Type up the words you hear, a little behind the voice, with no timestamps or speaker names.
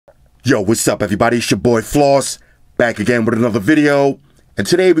Yo, what's up everybody? It's your boy Floss, back again with another video. And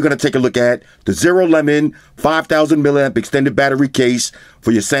today we're going to take a look at the ZeroLemon 5000 milliamp extended battery case for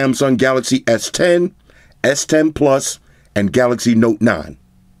your Samsung Galaxy S10, S10 Plus, and Galaxy Note 9.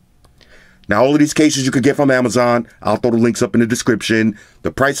 Now all of these cases you could get from Amazon. I'll throw the links up in the description. The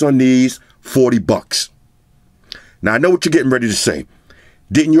price on these, $40. Now I know what you're getting ready to say.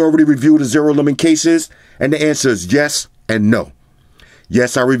 Didn't you already review the ZeroLemon cases? And the answer is yes and no.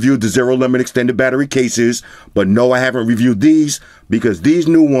 Yes, I reviewed the ZeroLemon extended battery cases, but no, I haven't reviewed these because these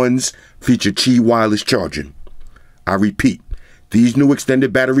new ones feature Qi wireless charging. I repeat, these new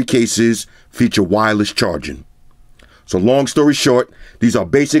extended battery cases feature wireless charging. So long story short, these are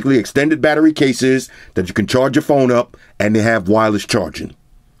basically extended battery cases that you can charge your phone up and they have wireless charging.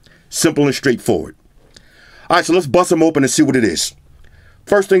 Simple and straightforward. All right, so let's bust them open and see what it is.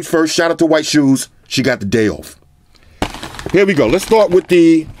 First things first, shout out to White Shoes. She got the day off. Here we go. Let's start with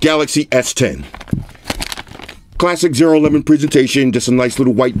the Galaxy S10. Classic ZeroLemon presentation. Just a nice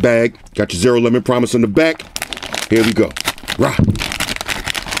little white bag. Got your ZeroLemon promise on the back. Here we go. Rah.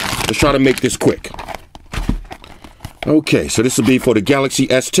 Let's try to make this quick. Okay, so this will be for the Galaxy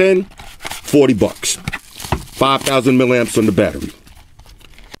S10. $40. 5000 milliamps on the battery.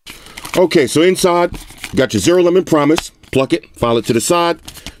 Okay, so inside, you got your ZeroLemon promise. Pluck it, file it to the side.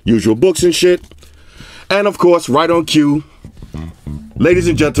 Usual books and shit. And of course, right on cue, ladies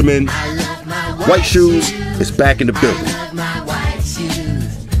and gentlemen, White Shoes is back in the building.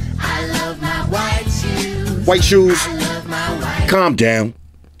 White Shoes, calm down.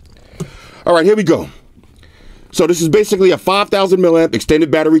 All right, here we go. So this is basically a 5000 milliamp extended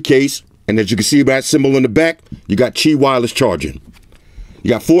battery case. And as you can see by that symbol in the back, you got Qi wireless charging. You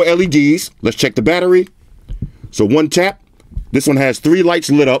got 4 LEDs. Let's check the battery. So one tap, this one has 3 lights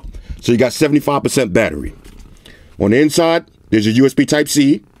lit up. So you got 75% battery. On the inside, there's a USB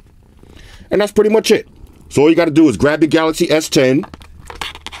Type-C. And that's pretty much it. So all you got to do is grab your Galaxy S10.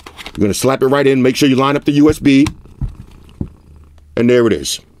 You're going to slap it right in. Make sure you line up the USB. And there it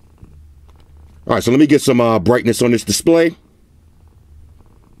is. All right, so let me get some brightness on this display.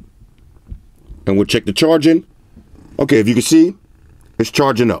 And we'll check the charging. Okay, if you can see, it's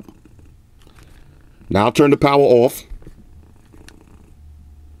charging up. Now I'll turn the power off.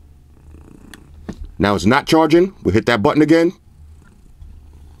 Now it's not charging. We'll hit that button again.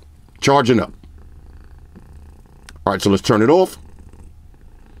 Charging up. All right, so let's turn it off.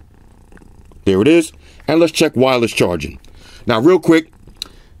 There it is. And let's check wireless charging. Now, real quick,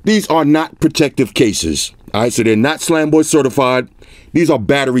 these are not protective cases. All right, so they're not Slamboy certified. These are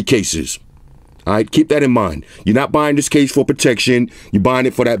battery cases. All right, keep that in mind. You're not buying this case for protection. You're buying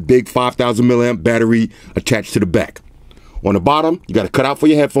it for that big 5000 milliamp battery attached to the back. On the bottom, you got a cutout for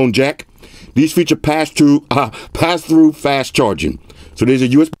your headphone jack. These feature pass-through fast charging. So there's a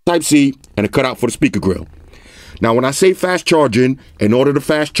USB Type-C and a cutout for the speaker grill. Now, when I say fast charging, in order to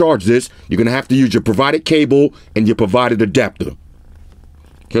fast charge this, you're going to have to use your provided cable and your provided adapter.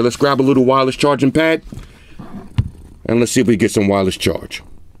 Okay, let's grab a little wireless charging pad. And let's see if we get some wireless charge.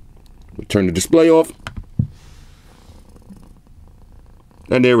 We'll turn the display off.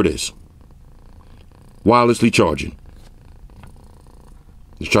 And there it is. Wirelessly charging.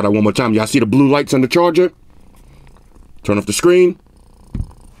 Let's try that one more time. Y'all see the blue lights on the charger? Turn off the screen.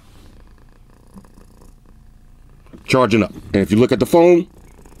 Charging up. And if you look at the phone,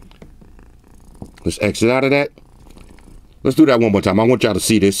 let's exit out of that. Let's do that one more time. I want y'all to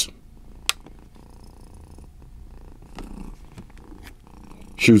see this.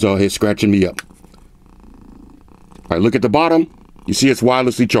 Shoes out here scratching me up. All right, look at the bottom. You see it's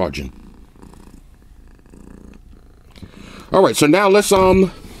wirelessly charging. All right, so now let's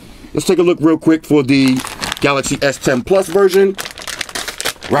take a look real quick for the Galaxy S10 Plus version.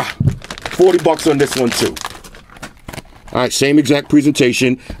 Rah, $40 on this one too. All right, same exact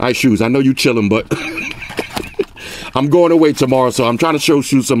presentation. All right, Shoes, I know you chilling, but I'm going away tomorrow, so I'm trying to show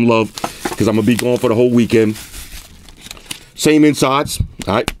Shoes some love because I'm gonna be gone for the whole weekend. Same insides.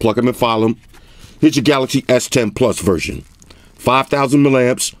 All right, plug them and file them. Here's your Galaxy S10 Plus version. 5000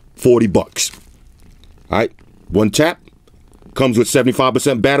 milliamps, $40. All right, one tap. Comes with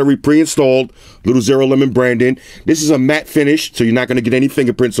 75% battery pre-installed, little ZeroLemon branding. This is a matte finish, so you're not going to get any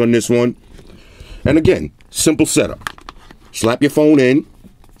fingerprints on this one. And again, simple setup. Slap your phone in,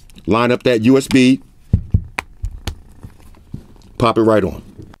 line up that USB, pop it right on.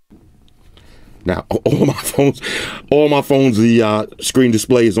 Now, all my phones, the screen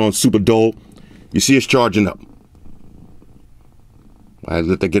display is on super dull. You see it's charging up. All right,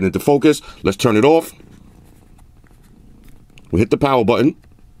 let that get into focus. Let's turn it off. We'll hit the power button.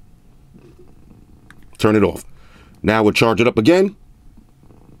 Turn it off. Now we'll charge it up again.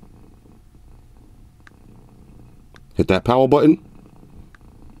 Hit that power button.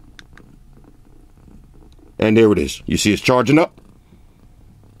 And there it is. You see it's charging up.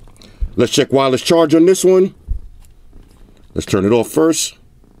 Let's check wireless charge on this one. Let's turn it off first.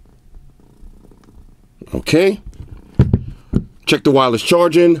 Okay. Check the wireless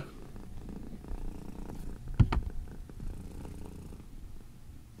charging.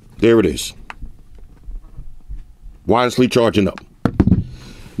 There it is. Wirelessly charging up.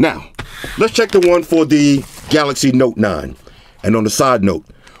 Now, let's check the one for the Galaxy Note 9. And on the side note,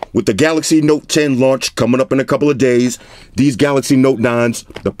 with the Galaxy Note 10 launch coming up in a couple of days, these Galaxy Note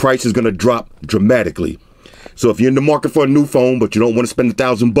 9s, the price is going to drop dramatically. So if you're in the market for a new phone, but you don't want to spend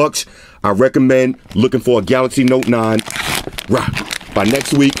 $1,000, I recommend looking for a Galaxy Note 9. By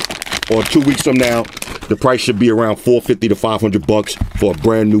next week or 2 weeks from now, the price should be around $450 to $500 for a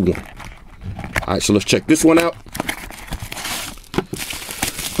brand new one. All right, so let's check this one out.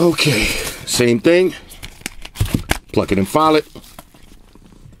 Okay, same thing. Plug it and file it.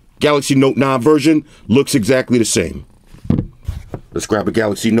 Galaxy Note 9 version looks exactly the same. Let's grab a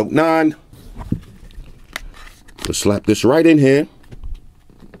Galaxy Note 9. Let's slap this right in here.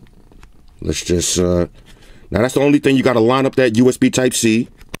 Let's just, now that's the only thing, you got to line up that USB Type-C.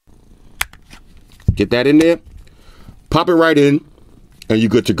 Get that in there. Pop it right in, and you're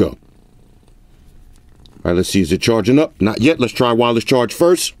good to go. All right, let's see, is it charging up? Not yet. Let's try wireless charge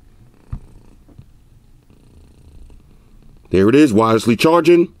first. There it is, wirelessly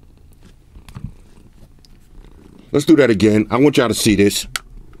charging. Let's do that again. I want y'all to see this.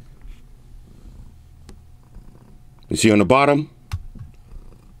 You see on the bottom?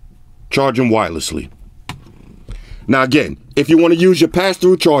 Charging wirelessly. Now again, if you want to use your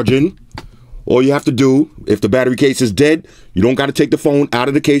pass-through charging, all you have to do, if the battery case is dead, you don't got to take the phone out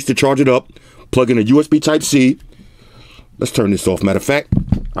of the case to charge it up. Plug in a USB Type-C. Let's turn this off. Matter of fact,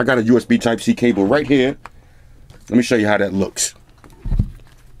 I got a USB Type-C cable right here. Let me show you how that looks.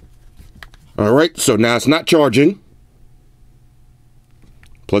 All right, so now it's not charging.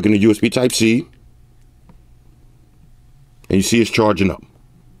 Plug in the USB Type-C. And you see it's charging up.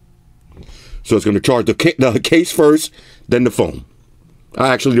 So it's going to charge the case first, then the phone.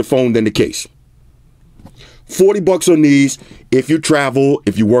 Actually, the phone, then the case. $40 on these if you travel,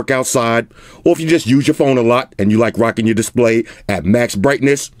 if you work outside, or if you just use your phone a lot and you like rocking your display at max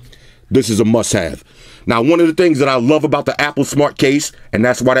brightness. This is a must-have. Now, one of the things that I love about the Apple Smart Case, and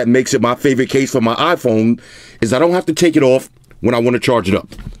that's why that makes it my favorite case for my iPhone, is I don't have to take it off when I want to charge it up.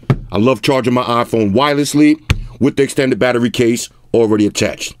 I love charging my iPhone wirelessly with the extended battery case already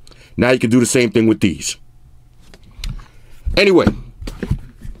attached. Now you can do the same thing with these. Anyway,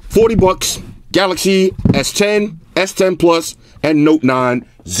 $40, Galaxy S10, S10 Plus, and Note 9,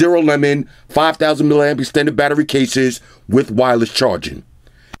 ZeroLemon, 5,000 milliamp extended battery cases with wireless charging.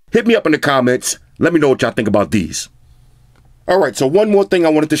 Hit me up in the comments. Let me know what y'all think about these. All right, so one more thing I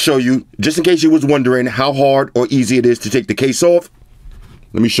wanted to show you, just in case you was wondering how hard or easy it is to take the case off.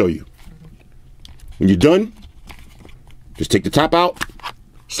 Let me show you. When you're done, just take the top out,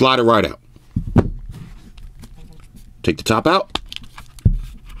 slide it right out. Take the top out,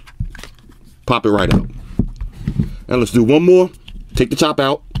 pop it right out. And let's do one more. Take the top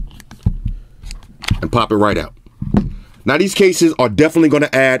out and pop it right out. Now these cases are definitely going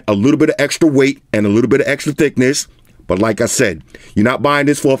to add a little bit of extra weight and a little bit of extra thickness. But like I said, you're not buying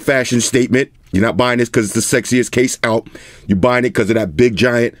this for a fashion statement. You're not buying this because it's the sexiest case out. You're buying it because of that big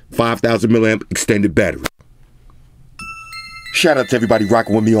giant 5,000 milliamp extended battery. Shout out to everybody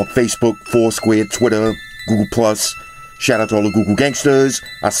rocking with me on Facebook, Foursquare, Twitter, Google+. Shout out to all the Google gangsters.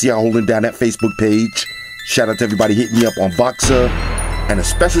 I see y'all holding down that Facebook page. Shout out to everybody hitting me up on Voxer. And a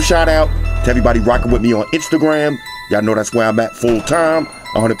special shout out to everybody rocking with me on Instagram. Y'all know that's where I'm at full time,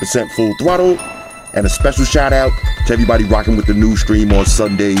 100% full throttle. And a special shout out to everybody rocking with the new stream on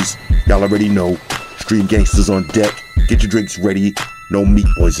Sundays. Y'all already know, Stream Gangsters on deck. Get your drinks ready. No meat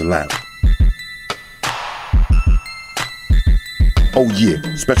boys allowed. Oh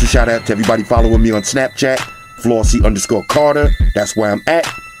yeah, special shout out to everybody following me on Snapchat, Flossy_Carter. That's where I'm at.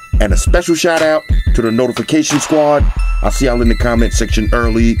 And a special shout out to the notification squad. I'll see y'all in the comment section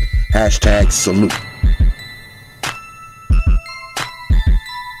early. #salute.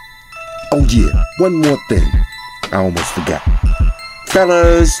 Oh yeah, one more thing. I almost forgot.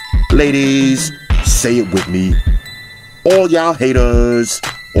 Fellas, ladies, say it with me. All y'all haters,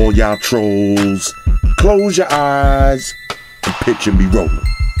 all y'all trolls, close your eyes and picture me rolling.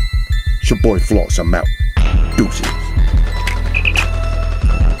 It's your boy Floss, I'm out. Deuces.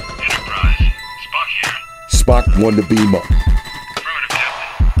 Enterprise, Spock here. Spock won the beam up. Affirmative,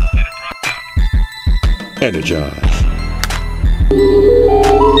 Captain. Enterprise out. Energize.